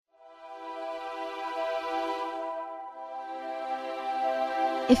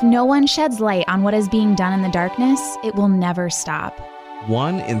If no one sheds light on what is being done in the darkness, it will never stop.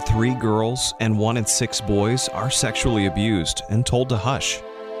 1 in 3 girls and 1 in 6 boys are sexually abused and told to hush.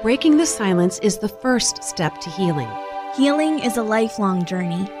 Breaking the silence is the first step to healing. Healing is a lifelong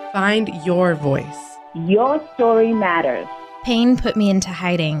journey. Find your voice. Your story matters. Pain put me into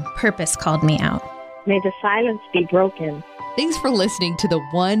hiding. Purpose called me out. May the silence be broken. Thanks for listening to the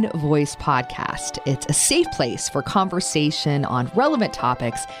One Voice podcast. It's a safe place for conversation on relevant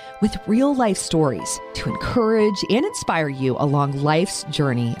topics with real life stories to encourage and inspire you along life's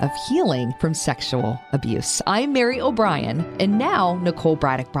journey of healing from sexual abuse. I'm Mary O'Brien, and now Nicole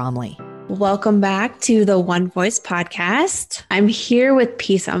Braddock Bromley. Welcome back to the One Voice podcast. I'm here with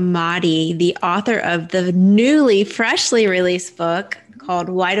Peace Ahmadi, the author of the freshly released book called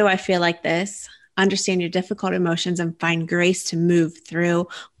Why Do I Feel Like This? Understand your difficult emotions and find grace to move through.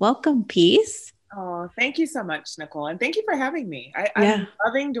 Welcome, Peace. Oh, thank you so much, Nicole. And thank you for having me. I'm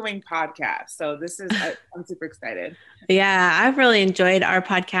loving doing podcasts. So I'm super excited. Yeah, I've really enjoyed our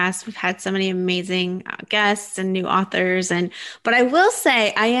podcast. We've had so many amazing guests and new authors. But I will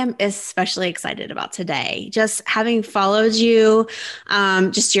say I am especially excited about today. Just having followed you,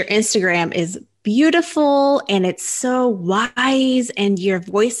 just your Instagram is beautiful and it's so wise and your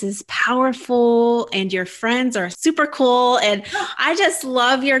voice is powerful and your friends are super cool. And I just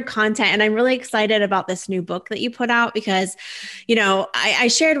love your content. And I'm really excited about this new book that you put out because, I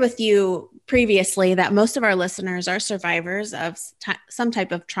shared with you previously that most of our listeners are survivors of some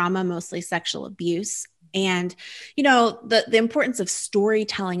type of trauma, mostly sexual abuse. And, the importance of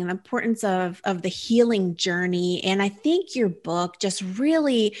storytelling and the importance of the healing journey. And I think your book just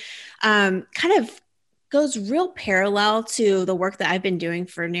really kind of goes real parallel to the work that I've been doing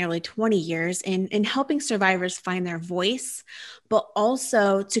for nearly 20 years in helping survivors find their voice, but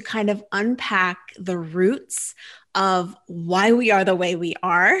also to kind of unpack the roots of why we are the way we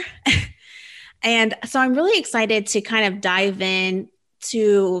are. And so I'm really excited to kind of dive in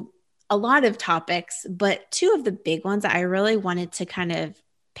to a lot of topics, but 2 of the big ones that I really wanted to kind of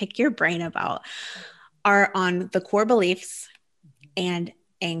pick your brain about are on the core beliefs and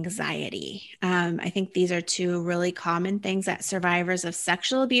anxiety. I think these are 2 really common things that survivors of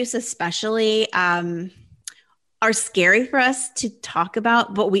sexual abuse especially are scary for us to talk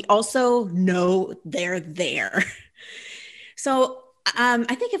about, but we also know they're there. So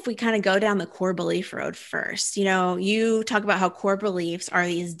I think if we kind of go down the core belief road first, you talk about how core beliefs are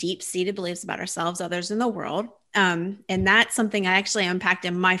these deep-seated beliefs about ourselves, others, and the world. And that's something I actually unpacked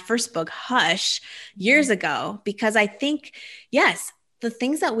in my first book, Hush, years ago, because I think, yes, the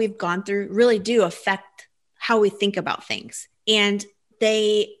things that we've gone through really do affect how we think about things. And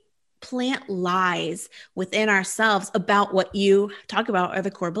they plant lies within ourselves about what you talk about are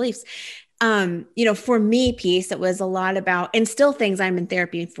the core beliefs. For me, Peace, it was a lot about, and still things I'm in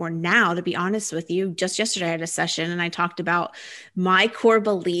therapy for now, to be honest with you. Just yesterday I had a session and I talked about my core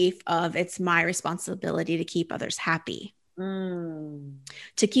belief of it's my responsibility to keep others happy,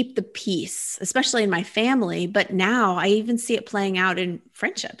 to keep the peace, especially in my family. But now I even see it playing out in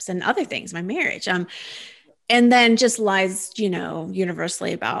friendships and other things, my marriage. And then just lies,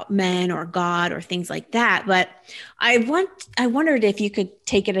 universally about men or God or things like that. But I wondered if you could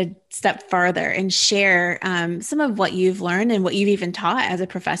take it a step farther and share some of what you've learned and what you've even taught as a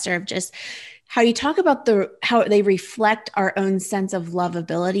professor of just how you talk about how they reflect our own sense of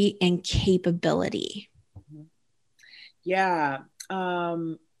lovability and capability. Yeah.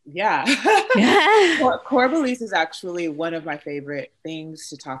 Core beliefs is actually one of my favorite things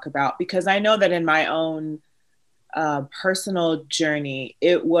to talk about because I know that in my own personal journey,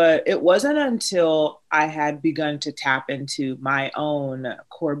 it wasn't until I had begun to tap into my own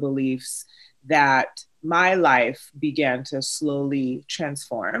core beliefs that my life began to slowly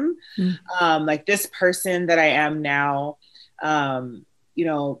transform. Like this person that I am now,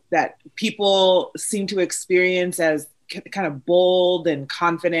 that people seem to experience as kind of bold and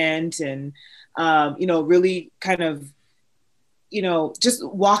confident and, really kind of just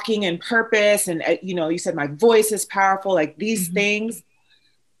walking in purpose. And, you said my voice is powerful, like these things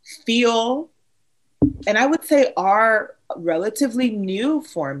feel, and I would say are relatively new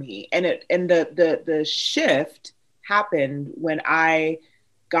for me. And the shift happened when I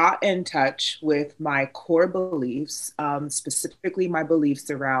got in touch with my core beliefs, specifically my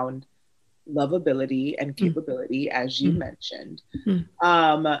beliefs around lovability and capability, as you mentioned.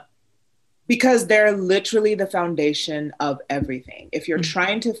 Because they're literally the foundation of everything. If you're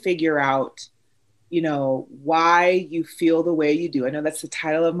trying to figure out, why you feel the way you do, I know that's the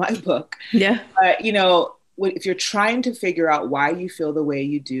title of my book. Yeah. But, if you're trying to figure out why you feel the way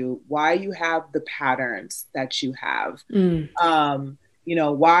you do, why you have the patterns that you have,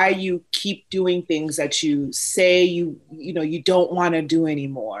 why you keep doing things that you say you don't want to do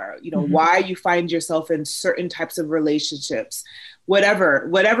anymore, why you find yourself in certain types of relationships,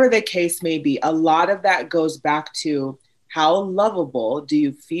 whatever the case may be. A lot of that goes back to how lovable do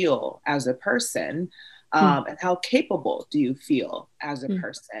you feel as a person, and how capable do you feel as a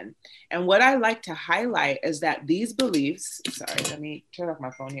person. And what I like to highlight is that these beliefs, sorry, let me turn off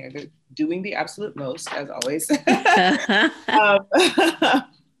my phone here. They're doing the absolute most, as always.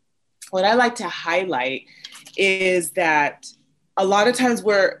 What I like to highlight is that a lot of times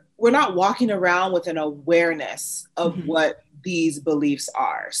we're not walking around with an awareness of what these beliefs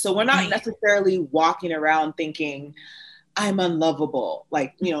are. So we're not necessarily walking around thinking, I'm unlovable.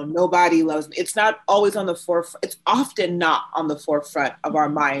 Like, nobody loves me. It's not always on the forefront. It's often not on the forefront of our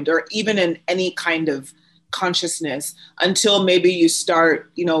mind, or even in any kind of consciousness, until maybe you start,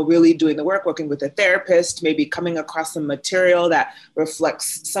 really doing the work, working with a therapist, maybe coming across some material that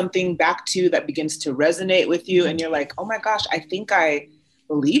reflects something back to you that begins to resonate with you. And you're like, oh my gosh, I think I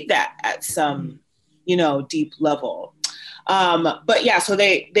believe that at some, deep level. But yeah, so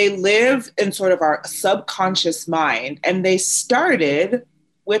they live in sort of our subconscious mind, and they started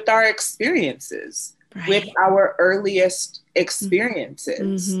with our experiences, with our earliest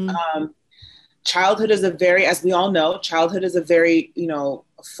experiences. Childhood is as we all know, childhood is a very,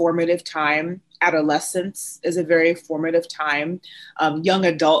 formative time. Adolescence is a very formative time. Young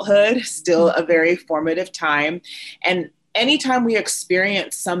adulthood, still a very formative time. And anytime we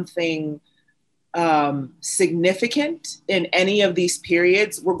experience something significant in any of these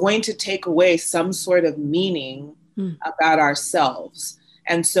periods, we're going to take away some sort of meaning about ourselves.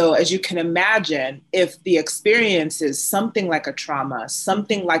 And so, as you can imagine, if the experience is something like a trauma,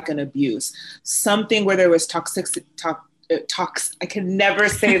 something like an abuse, something where there was I can never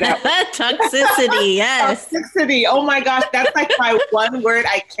say that. Toxicity, yes. Toxicity. Oh my gosh, that's like my one word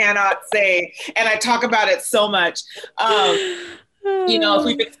I cannot say. And I talk about it so much. If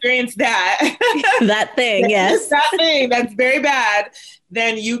we've experienced that, that thing, yes, that thing that's very bad,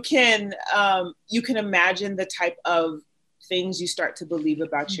 then you can imagine the type of things you start to believe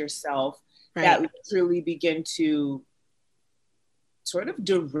about yourself that literally begin to sort of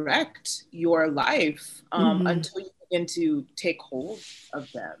direct your life until you begin to take hold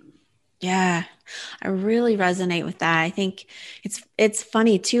of them. Yeah, I really resonate with that. I think it's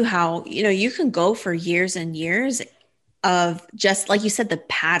funny too how, you can go for years and years of just, like you said, the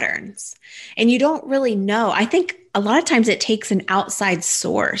patterns, and you don't really know. I think a lot of times it takes an outside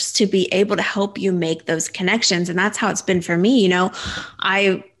source to be able to help you make those connections. And that's how it's been for me.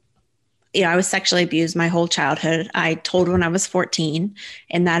 I was sexually abused my whole childhood. I told when I was 14,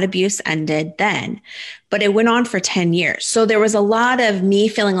 and that abuse ended then, but it went on for 10 years. So there was a lot of me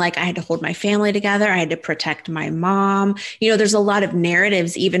feeling like I had to hold my family together. I had to protect my mom. There's a lot of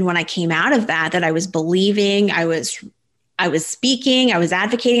narratives, even when I came out of that I was believing. I was speaking, I was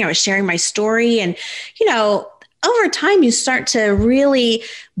advocating, I was sharing my story. And, over time, you start to really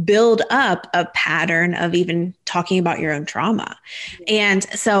build up a pattern of even talking about your own trauma. And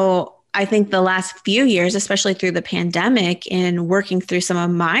so I think the last few years, especially through the pandemic and working through some of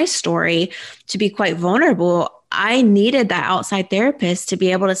my story, to be quite vulnerable, I needed that outside therapist to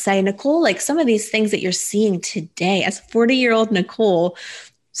be able to say, Nicole, like some of these things that you're seeing today as 40-year-old Nicole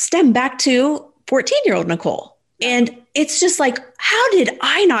stem back to 14-year-old Nicole. And it's just like, how did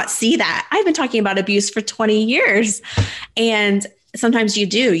I not see that? I've been talking about abuse for 20 years. And sometimes you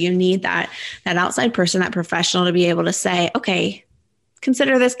need that outside person, that professional to be able to say, okay,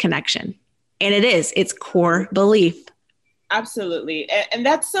 consider this connection. And it's core belief. Absolutely. And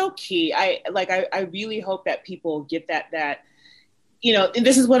that's so key. I really hope that people get that, and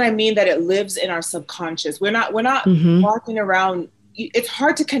this is what I mean, that it lives in our subconscious. We're not walking around. It's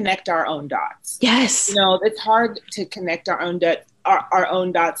hard to connect our own dots. Yes. It's hard to connect our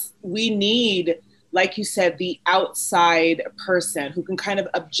own dots. We need, like you said, the outside person who can kind of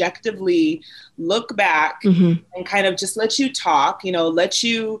objectively look back and kind of just let you talk, let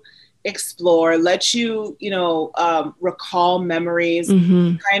you explore, let you, recall memories,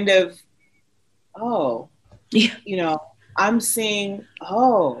 kind of, I'm seeing,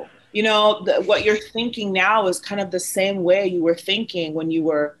 what you're thinking now is kind of the same way you were thinking when you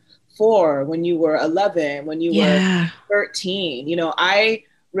were 4, when you were 11, when you were 13. I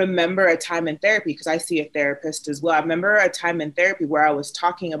remember a time in therapy, because I see a therapist as well. I remember a time in therapy where I was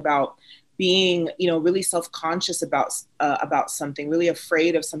talking about being, really self-conscious about something, really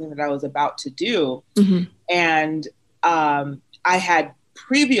afraid of something that I was about to do. And I had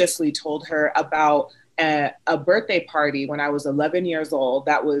previously told her about a birthday party when I was 11 years old.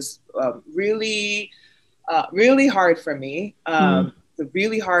 That was really hard for me. It a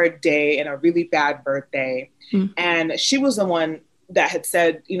really hard day and a really bad birthday. And she was the one that had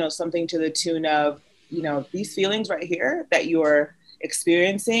said, something to the tune of, these feelings right here that you're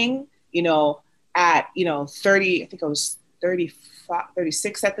experiencing, at, 30, I think I was 35,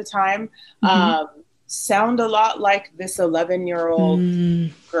 36 at the time, sound a lot like this 11-year-old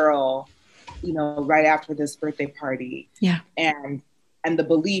girl, right after this birthday party. Yeah. And the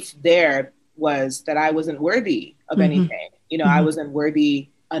belief there was that I wasn't worthy of anything. I wasn't worthy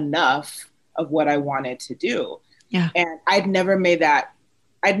enough of what I wanted to do. Yeah. And I'd never made that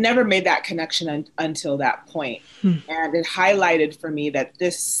connection until that point. And it highlighted for me that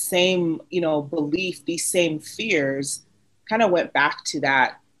this same, belief, these same fears kind of went back to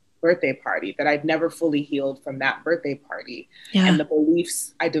that birthday party, that I'd never fully healed from that birthday party. Yeah. And the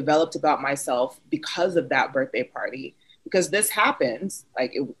beliefs I developed about myself because of that birthday party. Because this happens,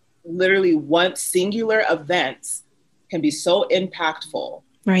 like literally one singular events can be so impactful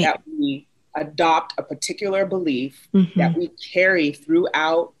that we adopt a particular belief that we carry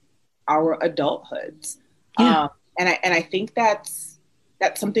throughout our adulthoods. Yeah. And I think that's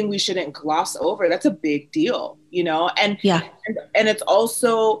something we shouldn't gloss over. That's a big deal, and it's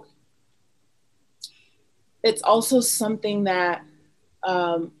also something that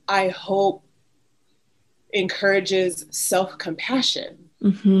I hope encourages self-compassion,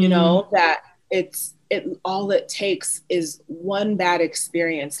 that all it takes is one bad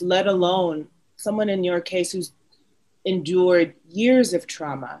experience, let alone someone in your case who's endured years of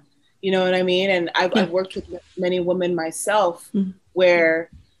trauma. You know what I mean? And I've worked with many women myself where,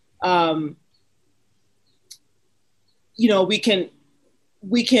 we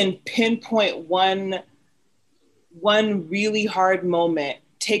can pinpoint one really hard moment,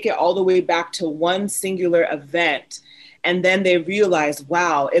 take it all the way back to one singular event. And then they realize,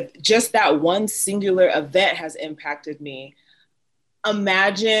 wow, if just that one singular event has impacted me,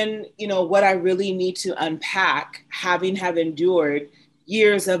 imagine, what I really need to unpack having endured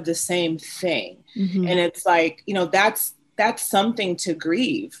years of the same thing. And it's like, that's something to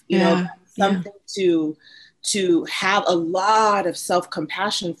grieve, something to have a lot of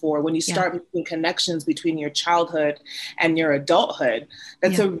self-compassion for when you start making connections between your childhood and your adulthood.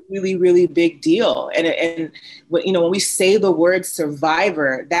 That's a really, really big deal. And when we say the word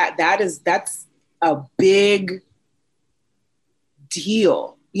survivor, that's a big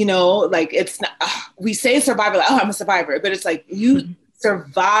deal, like it's not, we say survivor, like, I'm a survivor, but it's like you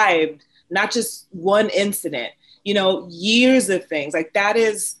survived not just one incident, years of things. Like that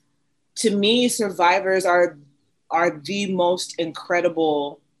is, to me, survivors are the most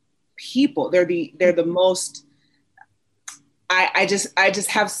incredible people. They're the most, I just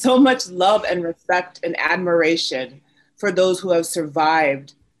have so much love and respect and admiration for those who have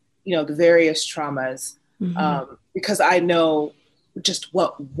survived, the various traumas, because I know just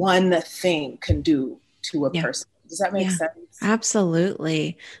what one thing can do to a person. Does that make sense?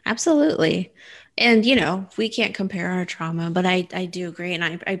 Absolutely. Absolutely. And, we can't compare our trauma, but I do agree. And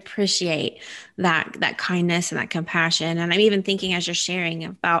I appreciate that kindness and that compassion. And I'm even thinking, as you're sharing,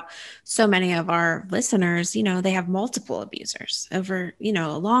 about so many of our listeners, they have multiple abusers over,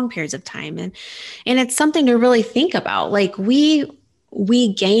 long periods of time. And it's something to really think about. Like we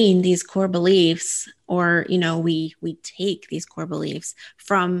gain these core beliefs, or, we take these core beliefs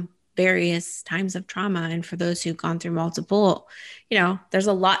from various times of trauma. And for those who've gone through multiple, there's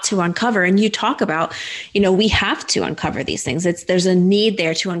a lot to uncover. And you talk about, we have to uncover these things. There's a need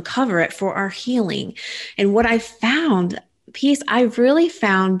there to uncover it for our healing. And what I found, I really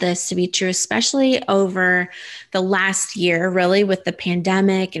found this to be true, especially over the last year, really, with the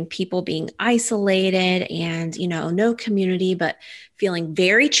pandemic and people being isolated and, no community, but feeling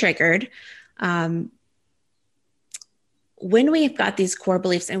very triggered. When we've got these core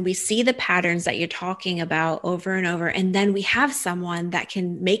beliefs and we see the patterns that you're talking about over and over, and then we have someone that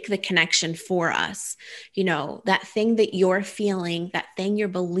can make the connection for us, that thing that you're feeling, that thing you're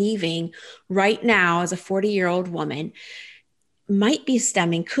believing right now as a 40-year-old woman might be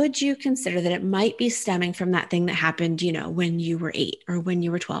stemming. Could you consider that it might be stemming from that thing that happened, when you were 8 or when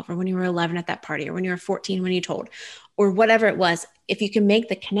you were 12 or when you were 11 at that party, or when you were 14, when you told, or whatever it was? If you can make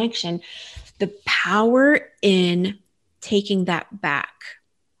the connection, the power in taking that back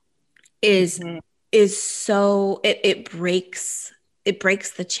is so, it breaks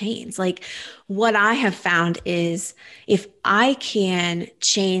the chains. Like what I have found is, if I can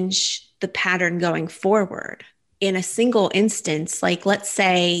change the pattern going forward in a single instance, like let's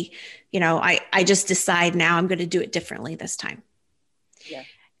say, I just decide now I'm going to do it differently this time. Yeah.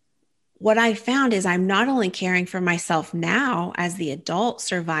 What I found is I'm not only caring for myself now as the adult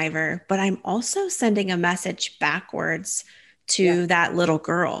survivor, but I'm also sending a message backwards to that little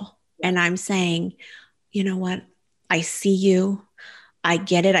girl. And I'm saying, you know what? I see you. I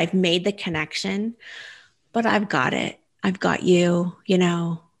get it. I've made the connection, but I've got it. I've got you,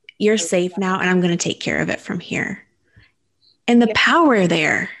 you're safe now, and I'm going to take care of it from here. And the power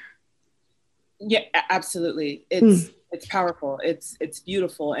there. Yeah, absolutely. It's powerful. It's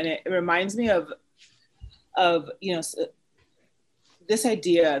beautiful. And it reminds me of, this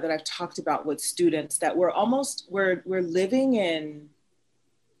idea that I've talked about with students, that we're living in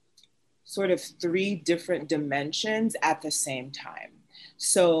sort of 3 different dimensions at the same time.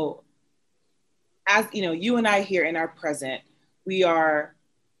 So as you and I here in our present, we are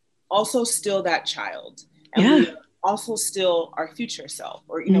also still that child, and we are also still our future self,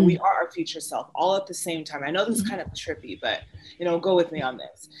 or we are our future self all at the same time. I know this is kind of trippy, but go with me on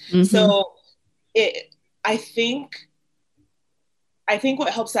this. Mm-hmm. So I think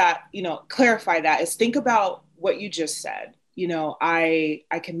what helps that clarify that is think about what you just said. I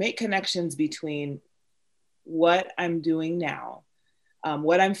can make connections between what I'm doing now,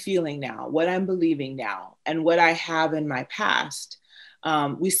 what I'm feeling now, what I'm believing now, and what I have in my past.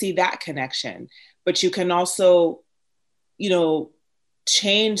 We see that connection, but you can also,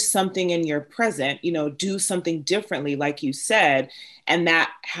 change something in your present, do something differently, like you said, and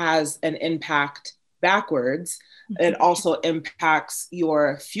that has an impact backwards. It also impacts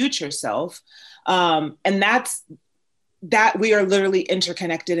your future self. And that we are literally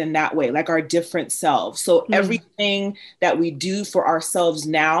interconnected in that way, like our different selves. So everything that we do for ourselves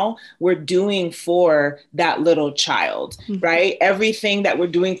now, we're doing for that little child, right? Everything that we're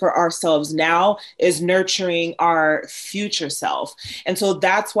doing for ourselves now is nurturing our future self. And so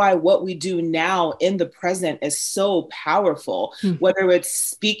that's why what we do now in the present is so powerful, whether it's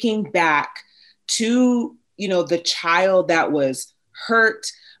speaking back to, the child that was hurt,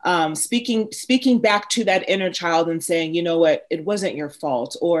 speaking back to that inner child and saying, you know what, it wasn't your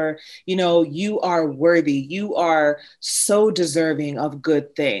fault, or, you are worthy. You are so deserving of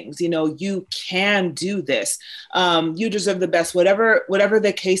good things. You can do this. You deserve the best, whatever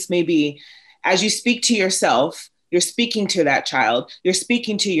the case may be. As you speak to yourself, you're speaking to that child, you're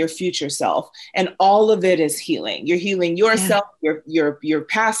speaking to your future self, and all of it is healing. You're healing yourself, your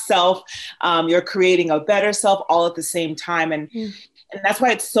past self, you're creating a better self all at the same time. And that's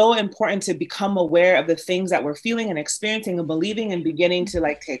why it's so important to become aware of the things that we're feeling and experiencing and believing, and beginning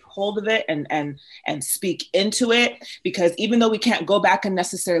to take hold of it and speak into it. Because even though we can't go back and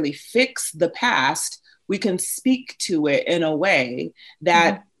necessarily fix the past, we can speak to it in a way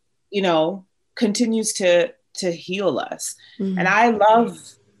that, continues to heal us. And I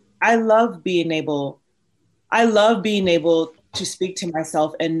love being able to speak to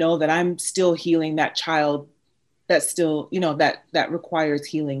myself and know that I'm still healing that child that still, that requires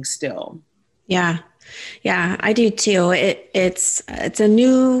healing still. Yeah. Yeah, I do too. It's a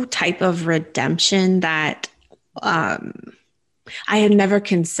new type of redemption that, I had never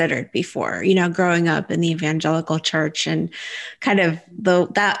considered before, growing up in the evangelical church, and kind of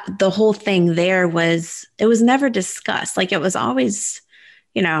the whole thing there it was never discussed. Like, it was always,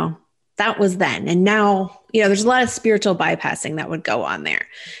 that was then. And now, there's a lot of spiritual bypassing that would go on there.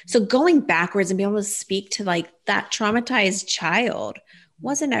 So going backwards and being able to speak to that traumatized child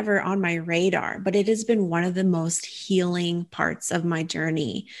wasn't ever on my radar, but it has been one of the most healing parts of my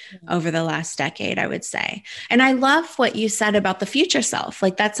journey over the last decade, I would say. And I love what you said about the future self.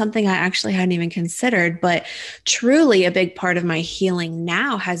 That's something I actually hadn't even considered, but truly a big part of my healing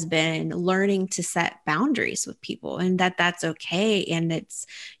now has been learning to set boundaries with people, and that's okay. And it's,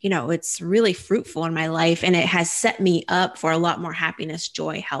 it's really fruitful in my life, and it has set me up for a lot more happiness,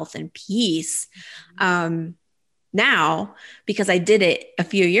 joy, health, and peace. Now, because I did it a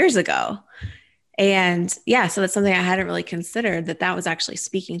few years ago. And so that's something I hadn't really considered, that was actually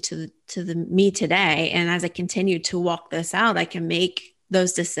speaking to the me today. And as I continue to walk this out, I can make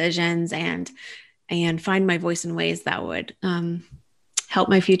those decisions and find my voice in ways that would help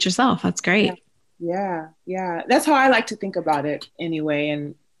my future self. That's great. Yeah. That's how I like to think about it anyway.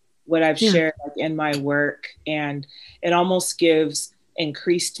 And what I've shared in my work, and it almost gives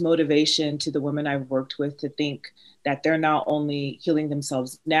increased motivation to the women I've worked with to think that they're not only healing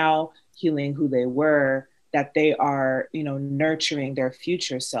themselves now, healing who they were, that they are, nurturing their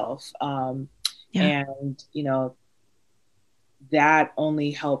future self. And, that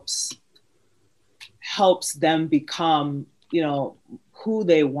only helps them become, who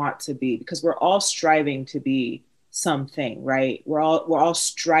they want to be, because we're all striving to be something, right? We're all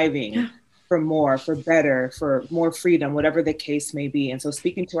striving for more, for better, for more freedom, whatever the case may be. And so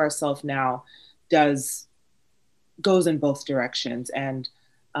speaking to ourselves now goes in both directions. And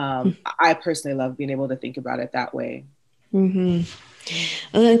I personally love being able to think about it that way. Mm-hmm.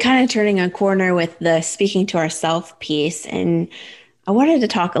 And then kind of turning a corner with the speaking to ourself piece. And I wanted to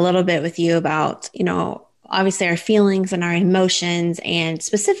talk a little bit with you about, obviously our feelings and our emotions and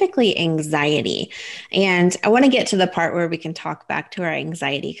specifically anxiety. And I want to get to the part where we can talk back to our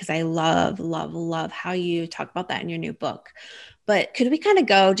anxiety because I love, love, love how you talk about that in your new book. But could we kind of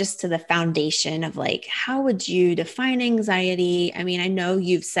go just to the foundation of like, how would you define anxiety? I mean, I know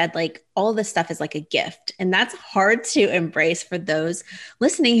you've said like all this stuff is like a gift, and that's hard to embrace for those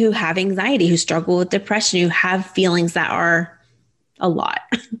listening who have anxiety, who struggle with depression, who have feelings that are a lot,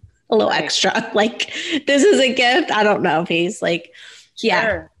 a little extra. Like, this is a gift. I don't know, Peace. Like,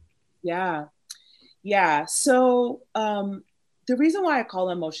 sure. Yeah. So the reason why I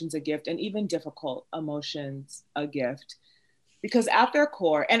call emotions a gift, and even difficult emotions a gift, because at their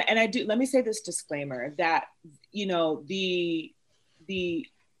core, and I do, let me say this disclaimer that, the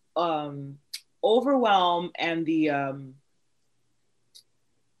overwhelm and the,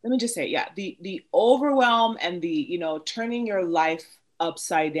 let me just say, the overwhelm and the, turning your life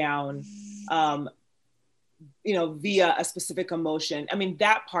upside down, via a specific emotion. I mean,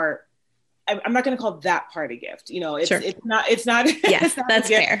 that part, I'm not going to call that part a gift. Sure. It's not, yeah, it's not that's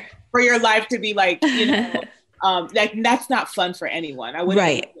fair for your life to be like, like that's not fun for anyone. I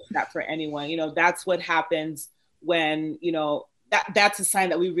wouldn't do that for anyone. That's what happens when, that's a sign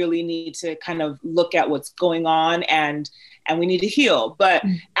that we really need to kind of look at what's going on and we need to heal. But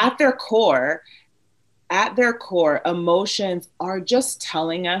at their core, emotions are just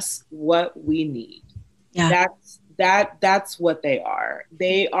telling us what we need. Yeah. That's what they are.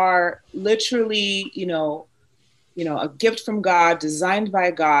 They are literally, a gift from God, designed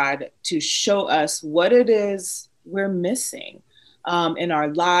by God to show us what it is we're missing in our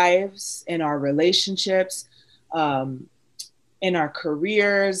lives, in our relationships, in our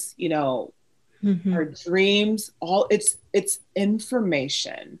careers, our dreams. It's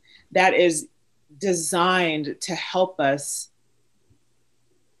information that is designed to help us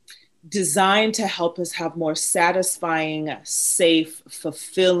have more satisfying, safe,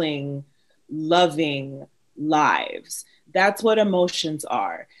 fulfilling, loving lives. That's what emotions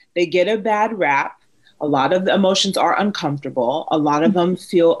are. They get a bad rap. A lot of the emotions are uncomfortable. A lot of them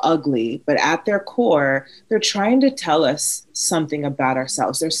feel ugly, but at their core, they're trying to tell us something about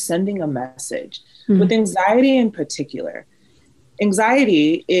ourselves. They're sending a message. With anxiety in particular,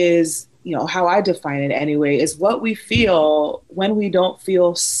 anxiety is, how I define it anyway, is what we feel when we don't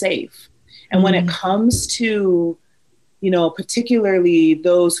feel safe. And when it comes to, particularly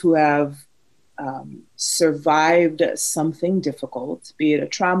those who have survived something difficult, be it a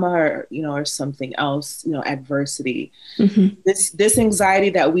trauma or something else, adversity. This anxiety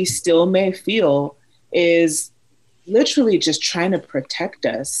that we still may feel is literally just trying to protect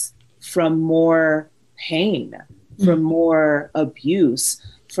us from more pain, from more abuse,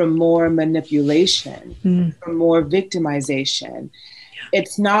 from more manipulation, from more victimization.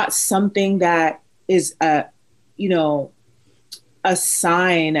 It's not something that is a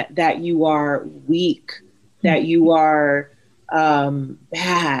sign that you are weak, that you are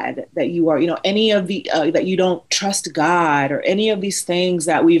bad, that you are, any of the, that you don't trust God, or any of these things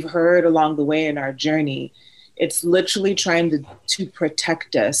that we've heard along the way in our journey. It's literally trying to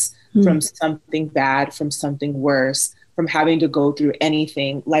protect us from something bad, from something worse, from having to go through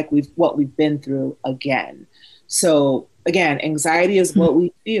anything like what we've been through again. So again, anxiety is what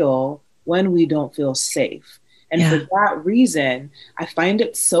we feel when we don't feel safe. And for that reason, I find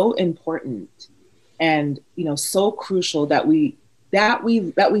it so important and, so crucial that we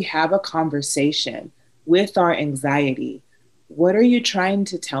have a conversation with our anxiety. What are you trying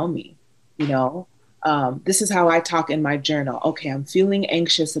to tell me? This is how I talk in my journal. Okay, I'm feeling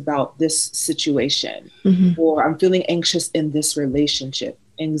anxious about this situation, or I'm feeling anxious in this relationship.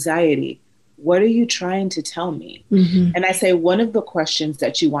 Anxiety, what are you trying to tell me? And I say one of the questions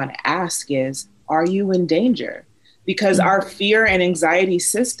that you want to ask is, are you in danger? Because our fear and anxiety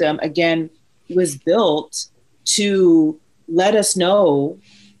system, again, was built to let us know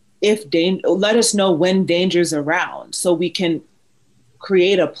when danger's around, so we can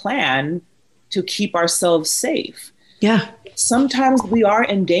create a plan to keep ourselves safe. Yeah. Sometimes we are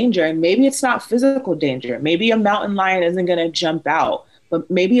in danger, and maybe it's not physical danger. Maybe a mountain lion isn't going to jump out, but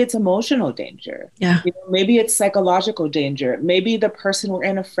maybe it's emotional danger. Yeah. Maybe it's psychological danger. Maybe the person we're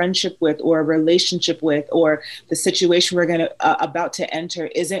in a friendship with, or a relationship with, or the situation we're about to enter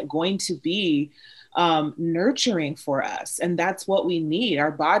isn't going to be nurturing for us. And that's what we need.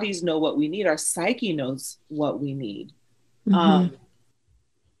 Our bodies know what we need. Our psyche knows what we need.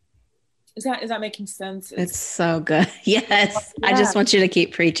 Is that making sense? It's so good. Yes. Yeah. I just want you to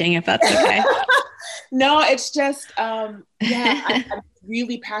keep preaching if that's okay. No, it's just, I'm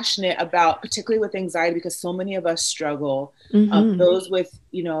really passionate about, particularly with anxiety, because so many of us struggle, those with,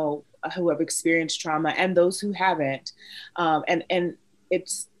 who have experienced trauma and those who haven't. And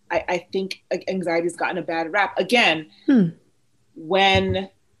it's, I think anxiety's gotten a bad rap. Again, when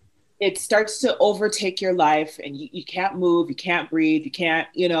it starts to overtake your life and you can't move, you can't breathe, you can't,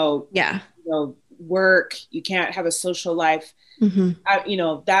 work, you can't have a social life.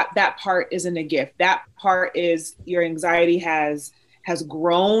 That part isn't a gift. That part is your anxiety has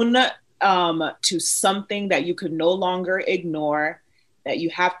grown to something that you could no longer ignore, that you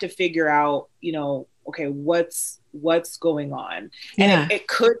have to figure out, okay, what's going on. Yeah. And it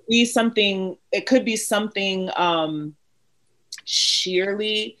could be something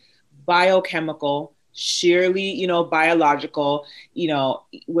sheerly biochemical, sheerly, biological,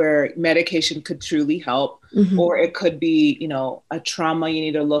 where medication could truly help, or it could be, a trauma you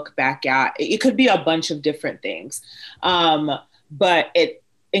need to look back at. It could be a bunch of different things. But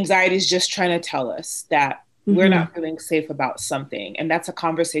anxiety is just trying to tell us that we're not feeling safe about something. And that's a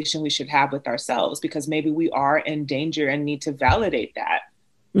conversation we should have with ourselves, because maybe we are in danger and need to validate that.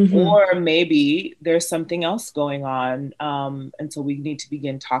 Or maybe there's something else going on. And so we need to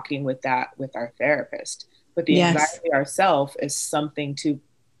begin talking with our therapist. But the anxiety ourselves is something to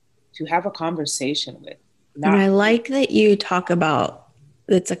have a conversation with. And I like that you talk about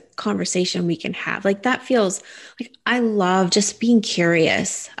it's a conversation we can have. Like, that feels like, I love just being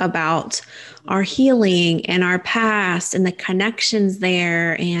curious about our healing and our past and the connections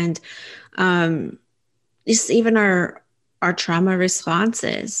there. And just even our trauma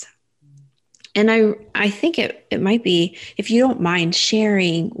responses. And I think it might be, if you don't mind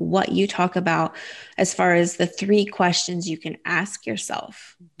sharing what you talk about as far as the 3 questions you can ask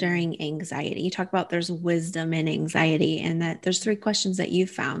yourself during anxiety. You talk about there's wisdom in anxiety, and that there's 3 questions that you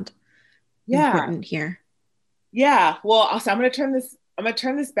found important here. Yeah. Well, also, I'm going to turn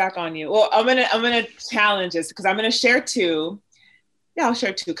this back on you. Well, I'm going to challenge this, because I'm going to share 2. Yeah, I'll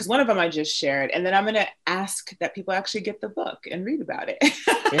share 2, because one of them I just shared. And then I'm going to ask that people actually get the book and read about it.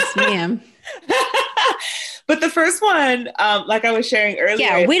 Yes, ma'am. But the first one, like I was sharing earlier.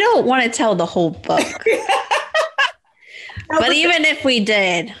 Yeah, we don't want to tell the whole book. But even if we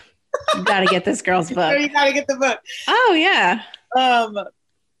did, you got to get this girl's book. You got to get the book. Oh, yeah.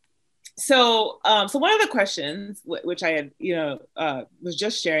 So one of the questions, which I had, was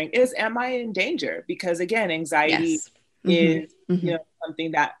just sharing, is, am I in danger? Because again, anxiety is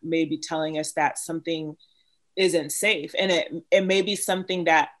something that may be telling us that something isn't safe, and it may be something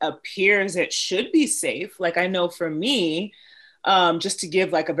that appears it should be safe. Like, I know for me, just to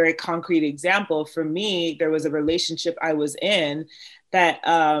give like a very concrete example, for me, there was a relationship I was in that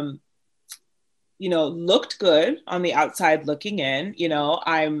looked good on the outside looking in.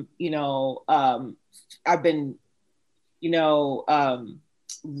 I've been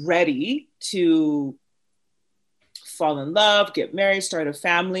ready to fall in love, get married, start a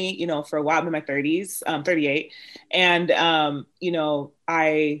family, for a while. I'm in my 30s, 38. And,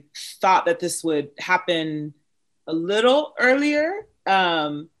 I thought that this would happen a little earlier.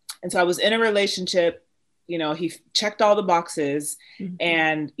 And so I was in a relationship, he checked all the boxes,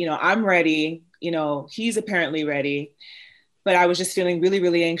 and, I'm ready, he's apparently ready, but I was just feeling really,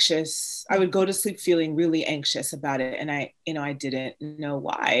 really anxious. I would go to sleep feeling really anxious about it. And I didn't know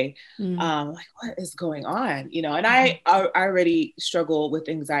why. Like, what is going on? And I already struggle with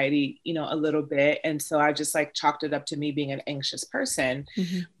anxiety, a little bit. And so I just like chalked it up to me being an anxious person.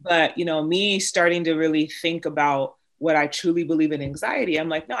 But, me starting to really think about what I truly believe in anxiety, I'm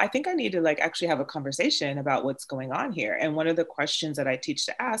like, no, I think I need to like actually have a conversation about what's going on here. And one of the questions that I teach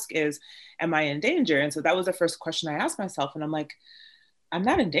to ask is, am I in danger? And so that was the first question I asked myself. And I'm like, I'm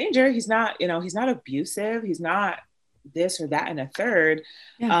not in danger. He's not, he's not abusive. He's not this or that and a third,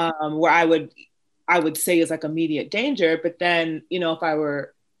 where I would say is like immediate danger. But then, if I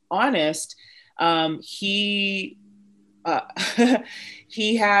were honest, he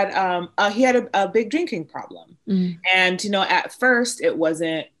had a big drinking problem. And, at first it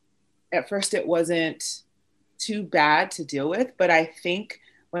wasn't too bad to deal with. But I think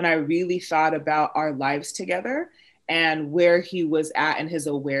when I really thought about our lives together and where he was at and his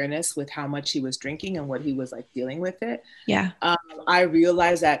awareness with how much he was drinking and what he was like dealing with it. Yeah. I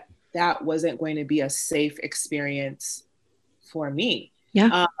realized that wasn't going to be a safe experience for me.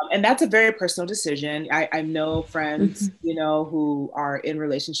 Yeah. And that's a very personal decision. I know friends, who are in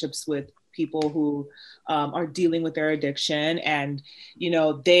relationships with people who are dealing with their addiction, and,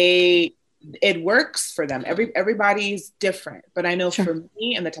 it works for them. Everybody's different, but I know for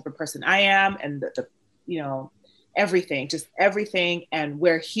me and the type of person I am, and the everything, just everything, and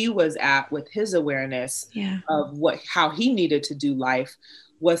where he was at with his awareness of how he needed to do life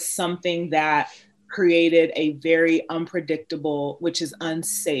was something that created a very unpredictable, which is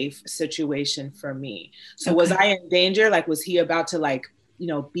unsafe situation for me. So was I in danger? Like, was he about to like,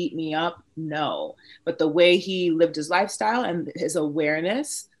 beat me up? No. But the way he lived his lifestyle and his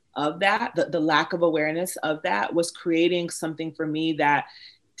awareness of that, the lack of awareness of that was creating something for me that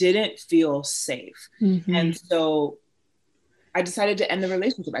didn't feel safe. And so I decided to end the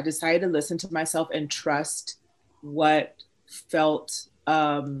relationship. I decided to listen to myself and trust what felt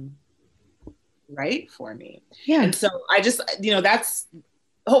right for me. And so I just,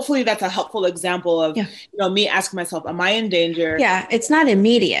 hopefully that's a helpful example of, me asking myself, am I in danger? Yeah. It's not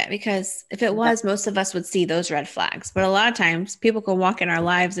immediate, because if it was, most of us would see those red flags. But a lot of times people can walk in our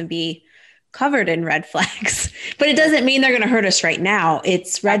lives and be covered in red flags, but it doesn't mean they're going to hurt us right now.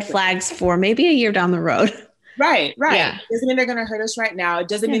 It's red flags for maybe a year down the road. Right. Yeah. It doesn't mean they're going to hurt us right now. It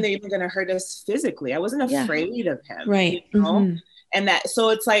doesn't mean they're even going to hurt us physically. I wasn't afraid of him. Right. And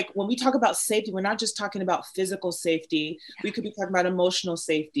so it's like, when we talk about safety, we're not just talking about physical safety. We could be talking about emotional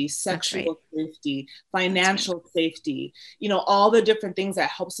safety, sexual safety, financial safety, all the different things that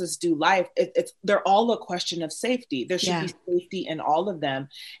helps us do life. They're all a question of safety. There should be safety in all of them.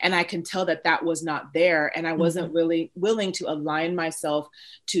 And I can tell that was not there. And I wasn't really willing to align myself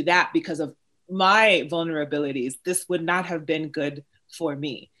to that because of my vulnerabilities. This would not have been good for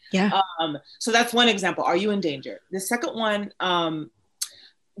me. So that's one example. Are you in danger? The second one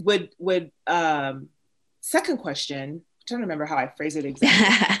second question, I'm trying to remember how I phrase it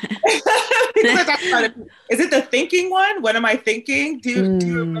exactly. Is it the thinking one? What am I thinking? Do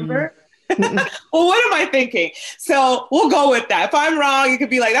you remember? Well, what am I thinking? So we'll go with that. If I'm wrong, you could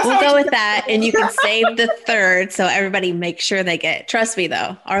be like, we'll go with that. And you can save the third. So everybody make sure they get, trust me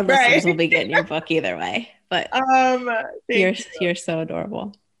though, our listeners will be getting your book either way, but you're so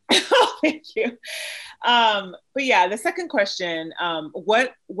adorable. Thank you. But yeah, the second question,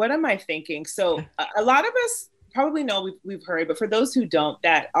 what am I thinking? So a lot of us probably know, we've heard, but for those who don't,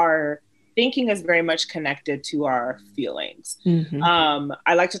 that our thinking is very much connected to our feelings.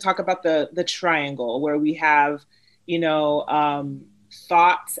 I like to talk about the triangle, where we have,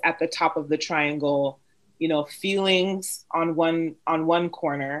 thoughts at the top of the triangle, feelings on one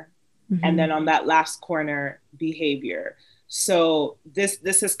corner, and then on that last corner, behavior. So this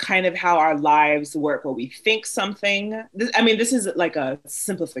is kind of how our lives work, where we think something. This is like a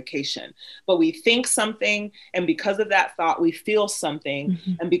simplification, but we think something, and because of that thought, we feel something,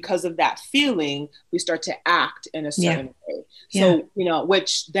 and because of that feeling, we start to act in a certain way. So,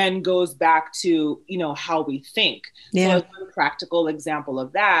 which then goes back to, how we think. So as one practical example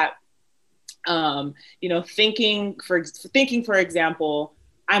of that, thinking, for example,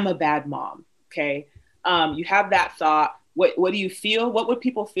 I'm a bad mom. Okay. You have that thought. What do you feel? What would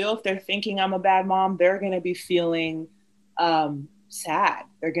people feel if they're thinking I'm a bad mom? They're going to be feeling sad.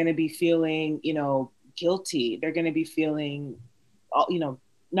 They're going to be feeling, guilty. They're going to be feeling,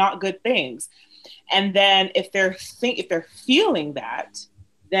 not good things. And then if they're feeling that,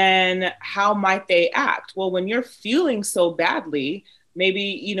 then how might they act? Well, when you're feeling so badly, maybe,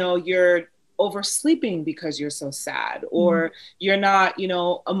 you're oversleeping because you're so sad, or you're not,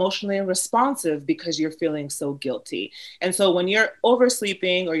 emotionally responsive because you're feeling so guilty. And so when you're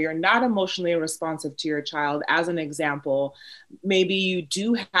oversleeping or you're not emotionally responsive to your child, as an example, maybe you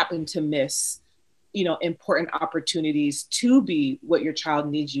do happen to miss, important opportunities to be what your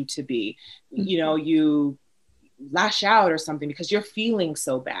child needs you to be. You lash out or something because you're feeling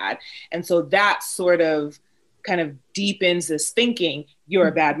so bad. And so that sort of kind of deepens this thinking, you're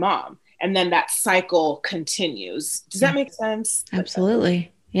a bad mom. And then that cycle continues. Does that make sense?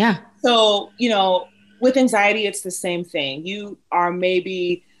 Absolutely. Yeah. So, with anxiety, it's the same thing. You are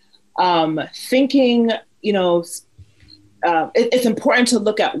maybe thinking, it's important to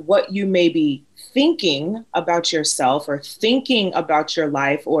look at what you may be thinking about yourself, or thinking about your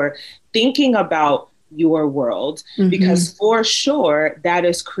life, or thinking about your world, because for sure that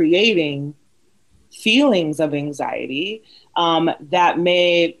is creating feelings of anxiety that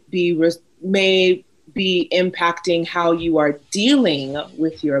may be impacting how you are dealing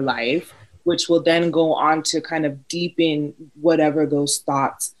with your life, which will then go on to kind of deepen whatever those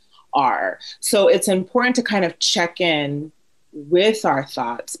thoughts are. So it's important to kind of check in with our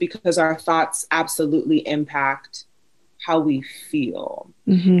thoughts, because our thoughts absolutely impact how we feel.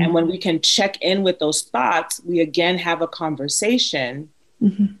 And when we can check in with those thoughts, we again have a conversation.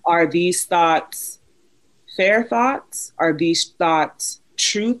 Are these thoughts fair thoughts? Are these thoughts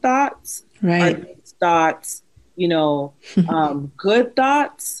true thoughts? Right. Are these thoughts, good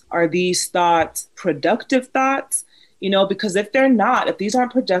thoughts? Are these thoughts productive thoughts? because if they're not, if these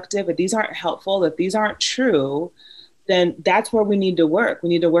aren't productive, if these aren't helpful, if these aren't true, then that's where we need to work. We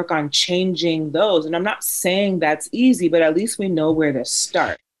need to work on changing those. And I'm not saying that's easy, but at least we know where to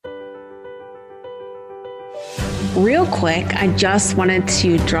start. Real quick, I just wanted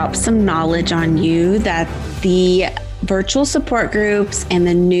to drop some knowledge on you that the virtual support groups and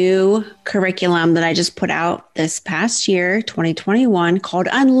the new curriculum that I just put out this past year, 2021, called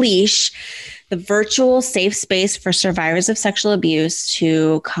Unleash, the virtual safe space for survivors of sexual abuse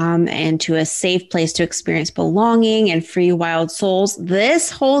to come into a safe place to experience belonging and free wild souls.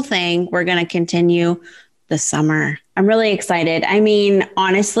 This whole thing, we're going to continue this summer. I'm really excited. I mean,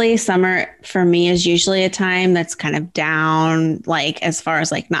 honestly, summer for me is usually a time that's kind of down, like as far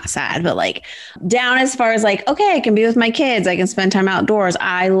as like not sad, but like down as far as like, okay, I can be with my kids. I can spend time outdoors.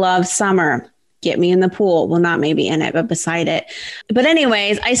 I love summer. Get me in the pool. Well, not maybe in it, but beside it. But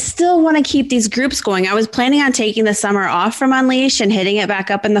anyways, I still want to keep these groups going. I was planning on taking the summer off from Unleash and hitting it back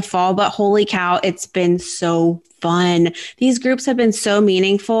up in the fall, but holy cow, it's been so fun. These groups have been so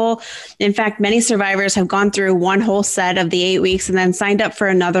meaningful. In fact, many survivors have gone through one whole set of the 8 weeks and then signed up for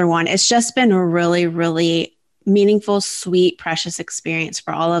another one. It's just been a really, really meaningful, sweet, precious experience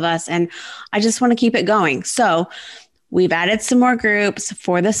for all of us. And I just want to keep it going. So we've added some more groups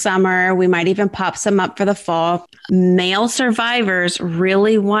for the summer. We might even pop some up for the fall. Male survivors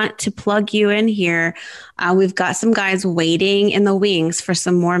really want to plug you in here. We've got some guys waiting in the wings for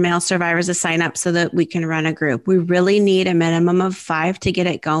some more male survivors to sign up so that we can run a group. We really need a minimum of 5 to get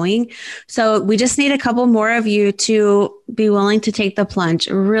it going. So we just need a couple more of you to be willing to take the plunge.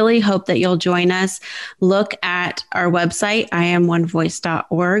 Really hope that you'll join us. Look at our website,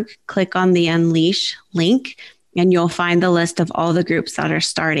 iamonevoice.org. Click on the Unleash link, and you'll find the list of all the groups that are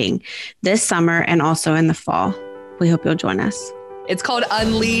starting this summer and also in the fall. We hope you'll join us. It's called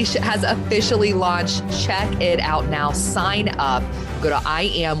Unleash. It has officially launched. Check it out now. Sign up. Go to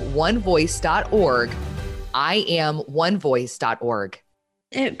iamonevoice.org. iamonevoice.org.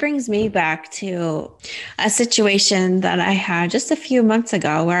 It brings me back to a situation that I had just a few months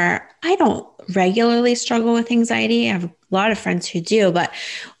ago where I don't regularly struggle with anxiety. I have a lot of friends who do, but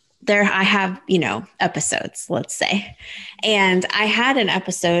I have, episodes, let's say. And I had an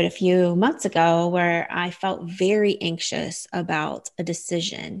episode a few months ago where I felt very anxious about a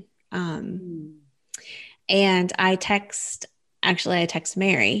decision. And I text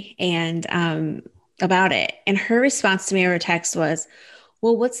Mary and about it. And her response to me over text was,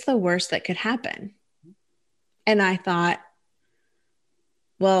 well, what's the worst that could happen? And I thought,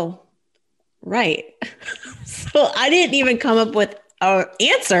 well, right. So I didn't even come up with an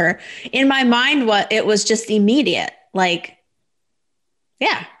answer. In my mind, it was just immediate. Like,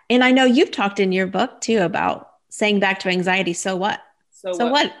 yeah. And I know you've talked in your book too about saying back to anxiety, so what? So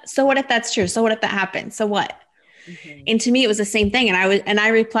what? So what if that's true? So what if that happens? So what? Mm-hmm. And to me, it was the same thing. And I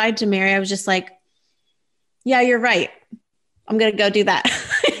replied to Mary, I was just like, yeah, you're right. I'm going to go do that.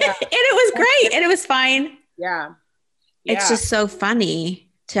 Yeah. And it was great. And it was fine. Yeah. It's just so funny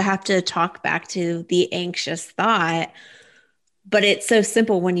to have to talk back to the anxious thought, but it's so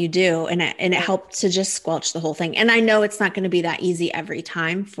simple when you do. And it helped to just squelch the whole thing. And I know it's not going to be that easy every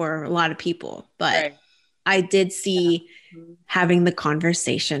time for a lot of people, but right. I did see having the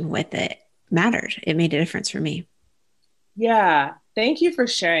conversation with it mattered. It made a difference for me. Yeah. Thank you for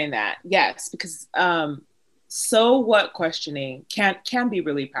sharing that. Yes. Because, so what questioning can be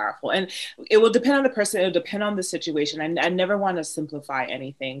really powerful, and it will depend on the person. It will depend on the situation. I never want to simplify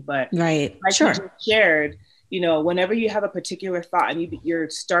anything, but right. Like sure. you just shared, whenever you have a particular thought and you're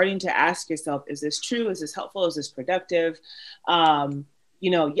starting to ask yourself, is this true? Is this helpful? Is this productive? Another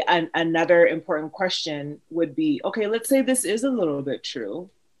important question would be, okay, let's say this is a little bit true.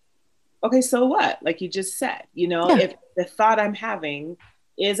 Okay, so what? Like you just said, if the thought I'm having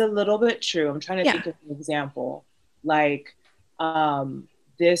is a little bit true. I'm trying to think of an example, like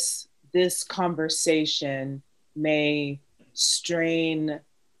this conversation may strain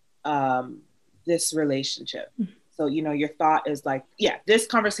this relationship. Mm-hmm. So, your thought is like, this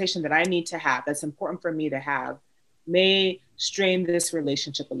conversation that I need to have, that's important for me to have, may strain this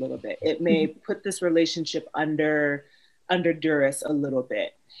relationship a little bit. It may put this relationship under duress a little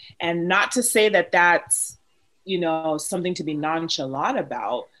bit. And not to say that that's, something to be nonchalant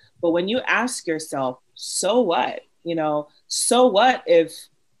about, but when you ask yourself, so what, so what if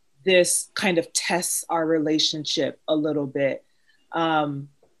this kind of tests our relationship a little bit?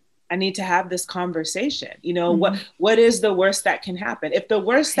 I need to have this conversation. What is the worst that can happen? If the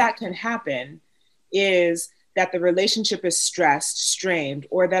worst that can happen is that the relationship is stressed, strained,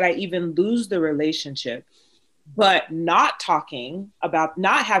 or that I even lose the relationship, But not talking about,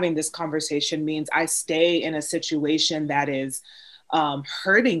 not having this conversation means I stay in a situation that is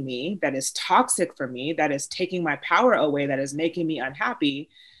hurting me, that is toxic for me, that is taking my power away, that is making me unhappy.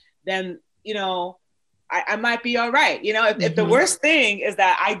 Then, you know, I might be all right. You know, if the worst thing is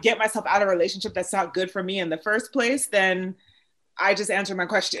that I get myself out of a relationship that's not good for me in the first place, then I just answered my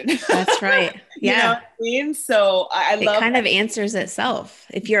question. That's right. Yeah. You know what I mean? So I love it kind of answers itself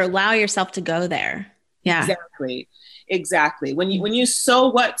if you allow yourself to go there. Yeah. Exactly. When you so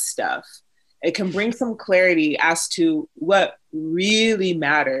what stuff, it can bring some clarity as to what really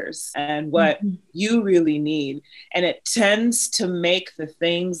matters and what you really need. And it tends to make the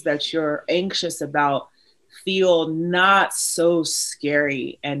things that you're anxious about feel not so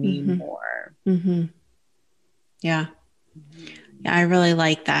scary anymore. Yeah. Yeah, I really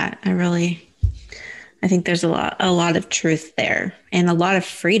like that. I think there's a lot of truth there and a lot of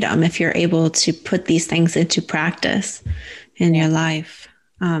freedom if you're able to put these things into practice in your life.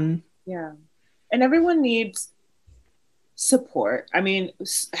 Yeah. And everyone needs support. I mean,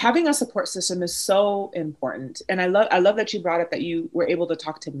 having a support system is so important. And I love that you brought up that you were able to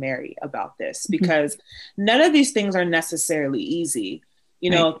talk to Mary about this, because none of these things are necessarily easy. You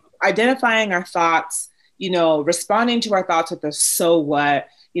know, identifying our thoughts, you know, responding to our thoughts with the so what,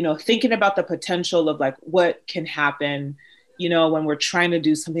 you know, thinking about the potential of like what can happen, you know, when we're trying to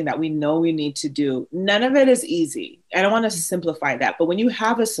do something that we know we need to do. None of it is easy. I don't want to simplify that. But when you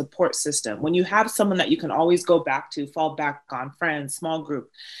have a support system, when you have someone that you can always go back to, fall back on, friends, small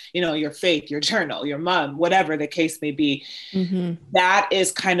group, you know, your faith, your journal, your mom, whatever the case may be, that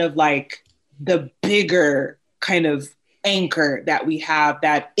is kind of like the bigger kind of anchor that we have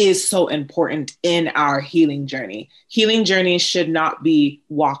that is so important in our healing journey. Healing journeys should not be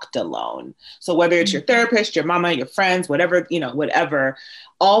walked alone. So whether it's your therapist, your mama, your friends, whatever, you know, whatever,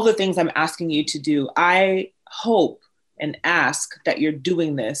 all the things I'm asking you to do, I hope and ask that you're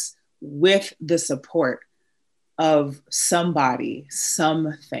doing this with the support of somebody,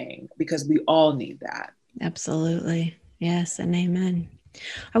 something, because we all need that. Absolutely. Yes. And amen.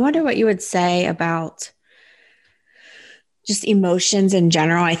 I wonder what you would say about just emotions in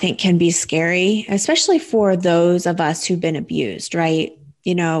general. I think can be scary, especially for those of us who've been abused, right?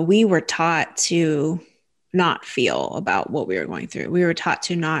 You know, we were taught to not feel about what we were going through. We were taught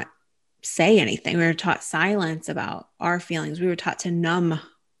to not say anything. We were taught silence about our feelings. We were taught to numb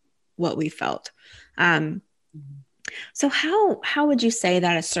what we felt. So how would you say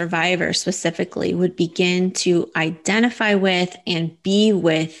that a survivor specifically would begin to identify with and be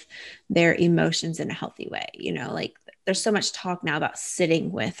with their emotions in a healthy way? You know, like there's so much talk now about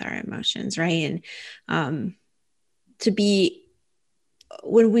sitting with our emotions, right? And to be,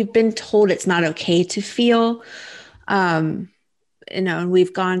 when we've been told it's not okay to feel, you know, and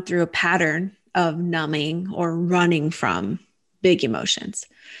we've gone through a pattern of numbing or running from big emotions.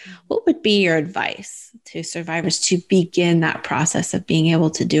 What would be your advice to survivors to begin that process of being able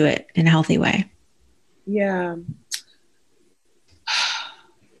to do it in a healthy way? Yeah.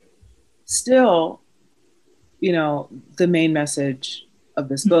 Still, you know, the main message of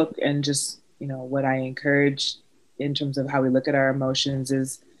this book and just, you know, what I encourage in terms of how we look at our emotions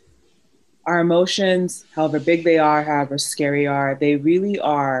is our emotions, however big they are, however scary are, they really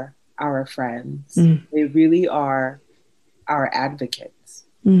are our friends. They really are our advocates.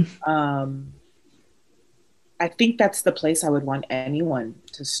 I think that's the place I would want anyone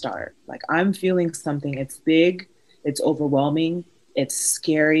to start. Like, I'm feeling something, it's big, it's overwhelming, it's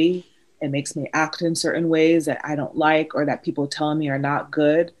scary, it makes me act in certain ways that I don't like or that people tell me are not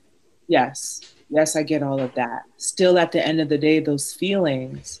good. Yes, I get all of that. Still, at the end of the day, those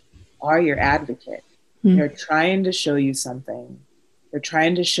feelings are your advocate. They're trying to show you something. They're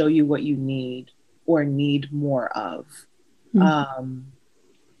trying to show you what you need or need more of.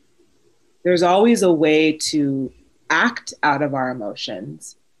 There's always a way to act out of our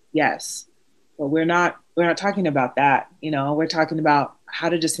emotions. Yes, but we're not talking about that. You know, we're talking about how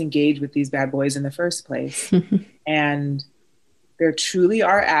to just engage with these bad boys in the first place. And there truly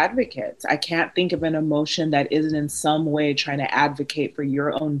are advocates. I can't think of an emotion that isn't in some way trying to advocate for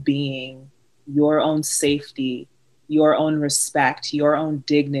your own being, your own safety, your own respect, your own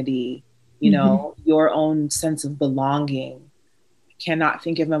dignity, you know, your own sense of belonging. I cannot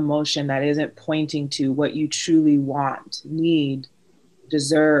think of an emotion that isn't pointing to what you truly want, need,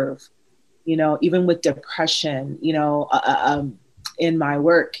 deserve. You know, even with depression, you know, in my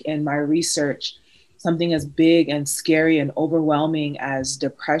work, in my research, something as big and scary and overwhelming as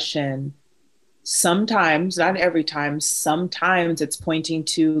depression, sometimes, not every time, sometimes it's pointing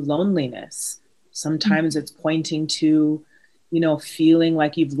to loneliness. Sometimes it's pointing to, feeling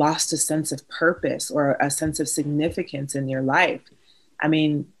like you've lost a sense of purpose or a sense of significance in your life. I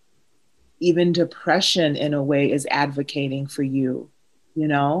mean, even depression in a way is advocating for you,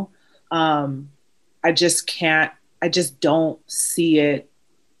 I just don't see it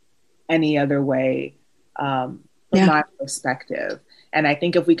any other way from my perspective. And I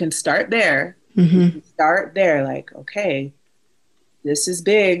think if we can start there, like, okay, this is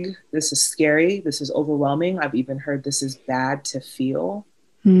big, this is scary, this is overwhelming. I've even heard this is bad to feel.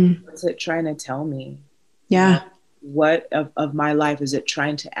 What's it trying to tell me? Yeah. What of my life is it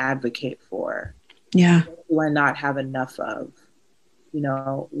trying to advocate for? Yeah. What do I not have enough of?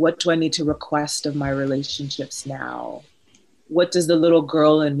 What do I need to request of my relationships now? What does the little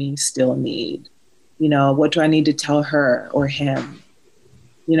girl in me still need? What do I need to tell her or him?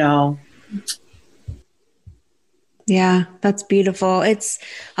 Yeah, that's beautiful. It's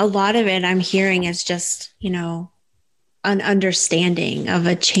a lot of it I'm hearing is just, an understanding of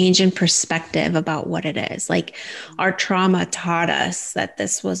a change in perspective about what it is. Like our trauma taught us that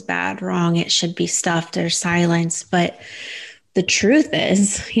this was bad, wrong, it should be stuffed or silenced. But the truth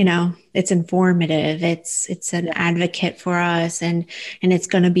is, it's informative. It's an advocate for us and it's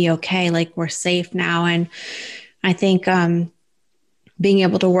going to be okay. Like we're safe now. And I think, being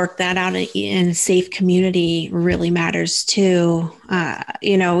able to work that out in a safe community really matters too. I've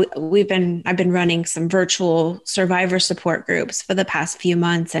been running some virtual survivor support groups for the past few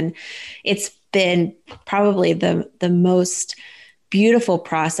months, and it's been probably the most beautiful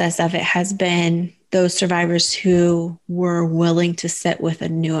process of it has been those survivors who were willing to sit with a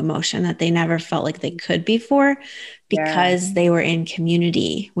new emotion that they never felt like they could before because they were in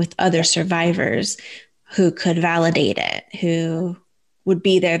community with other survivors who could validate it, who would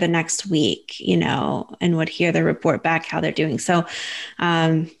be there the next week, and would hear the report back how they're doing. So,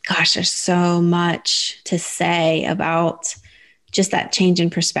 there's so much to say about just that change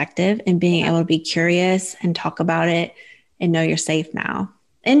in perspective and being able to be curious and talk about it and know you're safe now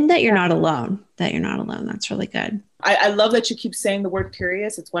and that you're not alone, That's really good. I love that you keep saying the word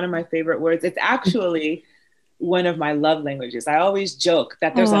curious. It's one of my favorite words. It's actually one of my love languages. I always joke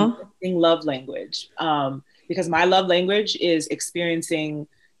that there's a missing love language. Because my love language is experiencing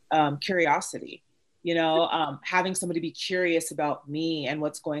curiosity, having somebody be curious about me and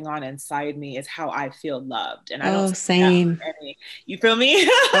what's going on inside me is how I feel loved. And I don't same. You feel me?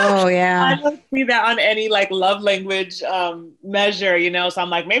 Oh yeah. I don't see that on any like love language measure, so I'm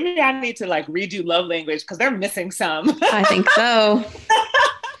like, maybe I need to like redo love language because they're missing some. I think so.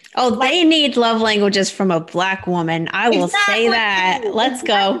 Oh, they need love languages from a Black woman. I will say that. Let's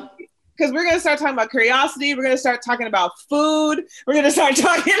go. Because we're going to start talking about curiosity. We're going to start talking about food. We're going to start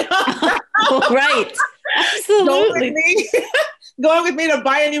talking about right. Absolutely. Going with me to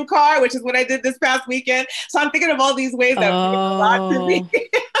buy a new car, which is what I did this past weekend. So I'm thinking of all these ways that mean a lot to me.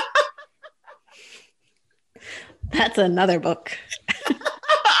 That's another book.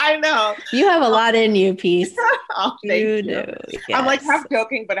 I know. You have a lot in you, Peace. Oh, thank you. Do. Yes. I'm like half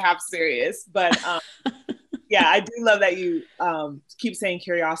joking, but half serious. But yeah, I do love that you keep saying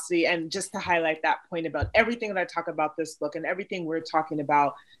curiosity. And just to highlight that point about everything that I talk about this book and everything we're talking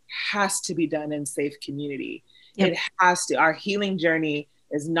about has to be done in safe community. Yep. It has to. Our healing journey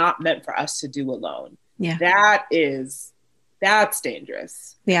is not meant for us to do alone. Yeah. That's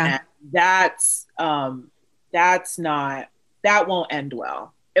dangerous. Yeah. And that won't end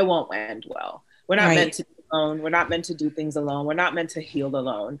well. It won't end well. We're not meant to be alone. We're not meant to do things alone. We're not meant to heal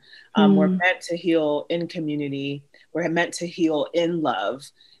alone. We're meant to heal in community. We're meant to heal in love.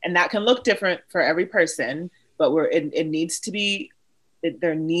 And that can look different for every person, but it needs to be,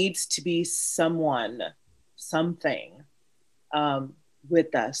 there needs to be something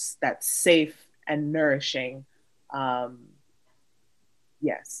with us that's safe and nourishing.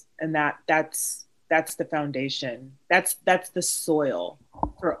 Yes. And that's the foundation. That's the soil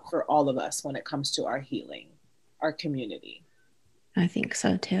for all of us when it comes to our healing, our community. I think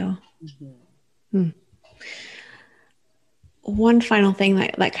so too. Mm-hmm. One final thing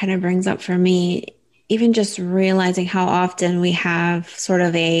that kind of brings up for me, even just realizing how often we have sort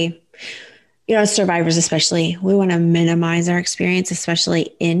of survivors especially, we want to minimize our experience,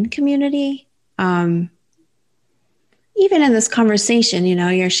 especially in community. Even in this conversation,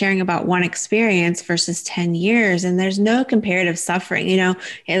 you're sharing about one experience versus 10 years, and there's no comparative suffering,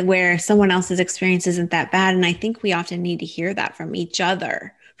 where someone else's experience isn't that bad. And I think we often need to hear that from each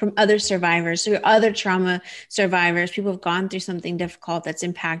other, from other survivors, or other trauma survivors, people who've gone through something difficult that's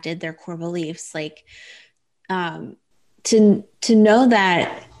impacted their core beliefs. Like, to know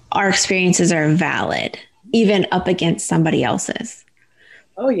that our experiences are valid, even up against somebody else's.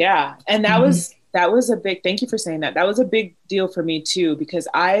 Oh yeah. And that was That was a big, thank you for saying that. That was a big deal for me too, because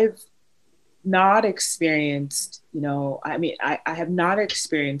I've not experienced, I have not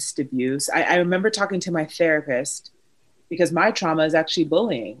experienced abuse. I remember talking to my therapist because my trauma is actually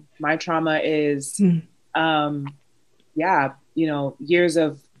bullying. My trauma is, years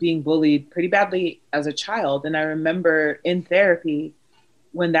of being bullied pretty badly as a child. And I remember in therapy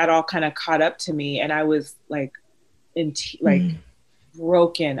when that all kind of caught up to me, and I was like,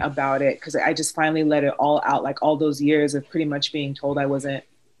 broken about it, because I just finally let it all out, like all those years of pretty much being told I wasn't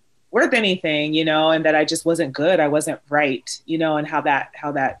worth anything, and that I just wasn't good, I wasn't right, and how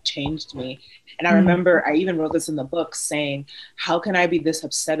that changed me. And I remember I even wrote this in the book saying, how can I be this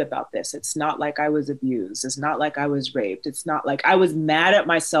upset about this? It's not like I was abused. It's not like I was raped. It's not like I was mad at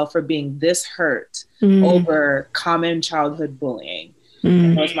myself for being this hurt over common childhood bullying.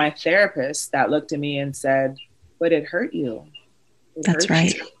 And it was my therapist that looked at me and said, but it hurt you. That's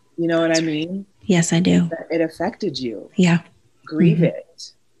right. You. You know what I mean? Yes, I do. It affected you. Yeah. Grieve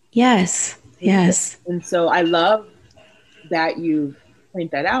it. Yes. Yes. And so I love that you point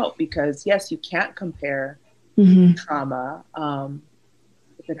that out, because yes, you can't compare trauma.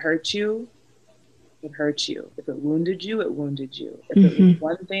 If it hurt you, it hurt you. If it wounded you, it wounded you. If it was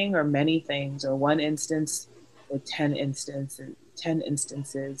one thing or many things, or one instance or 10 instances.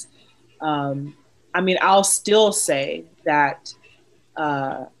 I'll still say that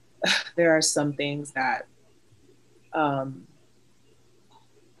there are some things that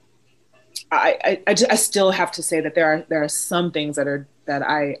I still have to say that there are some things that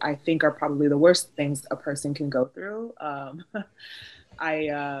I think are probably the worst things a person can go through.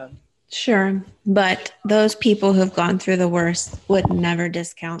 Sure. But those people who've gone through the worst would never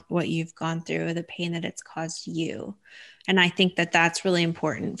discount what you've gone through, the pain that it's caused you. And I think that that's really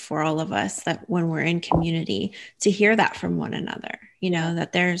important for all of us, that when we're in community, to hear that from one another,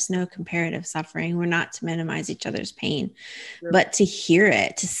 that there's no comparative suffering. We're not to minimize each other's pain, but to hear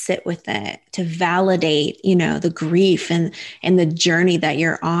it, to sit with it, to validate, the grief and the journey that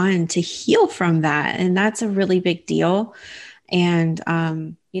you're on, to heal from that. And that's a really big deal. And,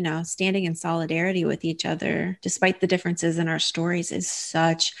 standing in solidarity with each other, despite the differences in our stories, is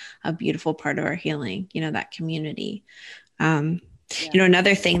such a beautiful part of our healing, that community.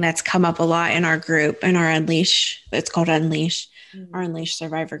 Another thing that's come up a lot in our group, in our Unleash, it's called Unleash, our Unleash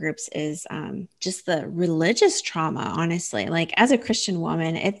survivor groups, is just the religious trauma, honestly. Like, as a Christian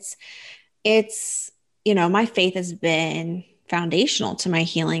woman, it's my faith has been foundational to my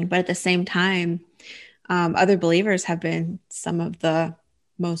healing, but at the same time, other believers have been some of the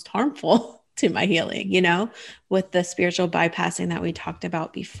most harmful to my healing, with the spiritual bypassing that we talked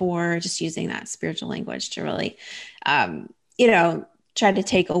about before, just using that spiritual language to really, try to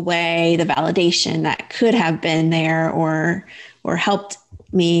take away the validation that could have been there or helped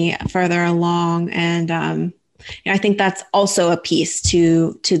me further along. And, I think that's also a piece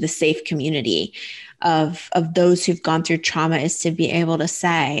to the safe community of those who've gone through trauma, is to be able to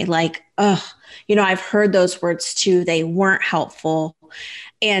say, like, I've heard those words too. They weren't helpful.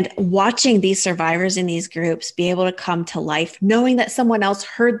 And watching these survivors in these groups be able to come to life, knowing that someone else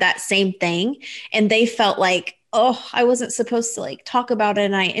heard that same thing and they felt like, I wasn't supposed to talk about it,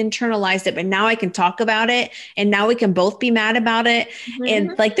 and I internalized it, but now I can talk about it, and now we can both be mad about it.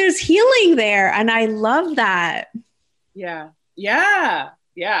 And there's healing there. And I love that. Yeah.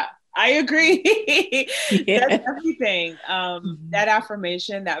 I agree. That's everything. That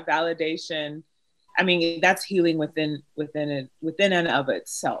affirmation, that validation, that's healing within and of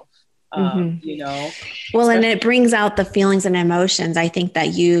itself. Well, and it brings out the feelings and emotions, I think,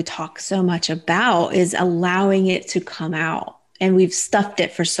 that you talk so much about, is allowing it to come out. And we've stuffed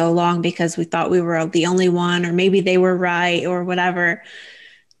it for so long because we thought we were the only one, or maybe they were right or whatever.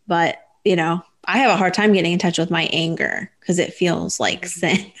 But, I have a hard time getting in touch with my anger because it feels like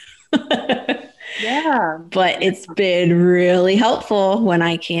sin. Yeah. But it's been really helpful when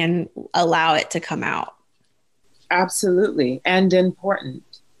I can allow it to come out. Absolutely. And important.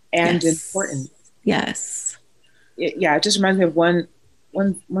 Yes. It just reminds me of one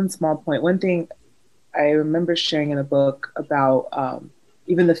small point. One thing I remember sharing in a book about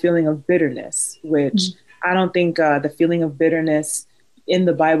even the feeling of bitterness, which I don't think the feeling of bitterness in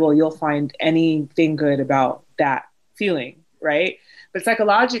the Bible, you'll find anything good about that feeling, right? But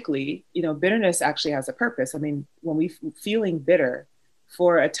psychologically, bitterness actually has a purpose. When we feeling bitter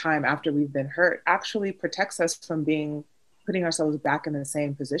for a time after we've been hurt actually protects us from putting ourselves back in the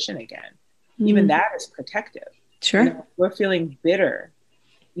same position again. Even that is protective. Sure. We're feeling bitter,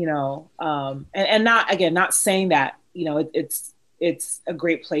 and not saying that, it's a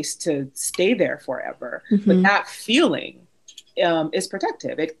great place to stay there forever, but that feeling is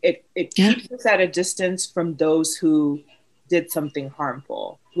protective. It keeps us at a distance from those who did something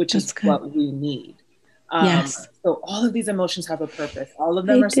harmful, which is what we need. So all of these emotions have a purpose. All of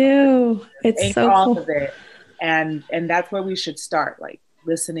them do. It's so all cool. of it. And that's where we should start, like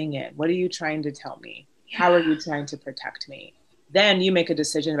listening in. What are you trying to tell me? How are you trying to protect me? Then you make a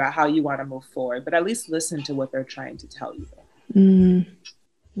decision about how you want to move forward, but at least listen to what they're trying to tell you.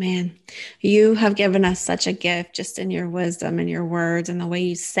 Man, you have given us such a gift just in your wisdom and your words and the way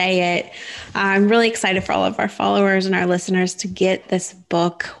you say it. I'm really excited for all of our followers and our listeners to get this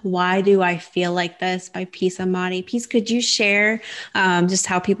book, Why Do I Feel Like This by Peace Amati. Peace, could you share just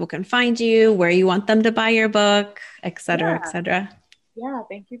how people can find you, where you want them to buy your book, et cetera, et cetera? Yeah,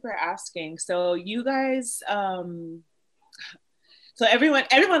 thank you for asking. So you guys, so everyone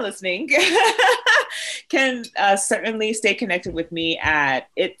listening can certainly stay connected with me at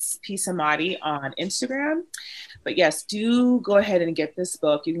It's Peace Amati on Instagram. But yes, do go ahead and get this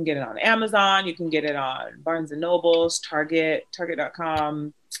book. You can get it on Amazon. You can get it on Barnes & Nobles,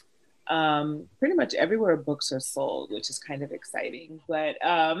 Target.com. Pretty much everywhere books are sold, which is kind of exciting. But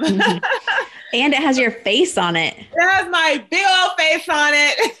and it has your face on it. It has my big old face on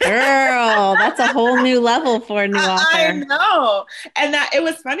it. Girl, that's a whole new level for a new author. I know. And that it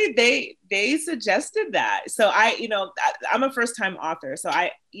was funny. They suggested that. So I'm a first time author. So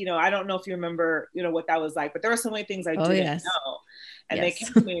I don't know if you remember, what that was like, but there were so many things I didn't know. And they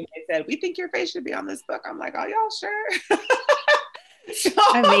came to me and they said, we think your face should be on this book. I'm like, oh, y'all sure? So,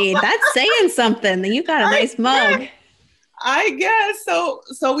 I mean, that's saying something. You got a nice mug. I guess. So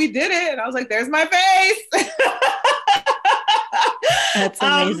we did it. And I was like, there's my face. That's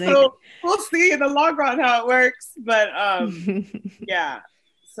amazing. So we'll see in the long run how it works. But yeah.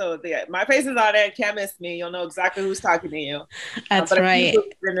 So my face is on it. Can't miss me. You'll know exactly who's talking to you. That's but right. I do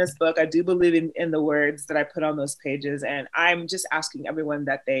believe in this book. I do believe in the words that I put on those pages. And I'm just asking everyone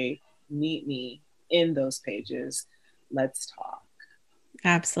that they meet me in those pages. Let's talk.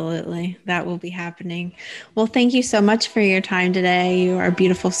 Absolutely. That will be happening. Well, thank you so much for your time today. You are a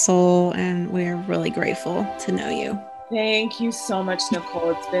beautiful soul, and we're really grateful to know you. Thank you so much, Nicole.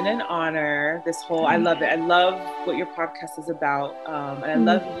 It's been an honor. I love it. I love what your podcast is about. And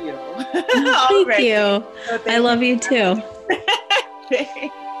I love you. Thank you. So I love you too.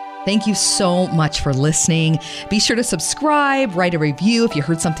 Thank you so much for listening. Be sure to subscribe, write a review if you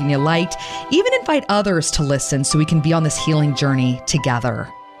heard something you liked, even invite others to listen so we can be on this healing journey together.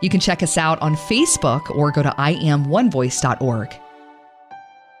 You can check us out on Facebook or go to iamonevoice.org.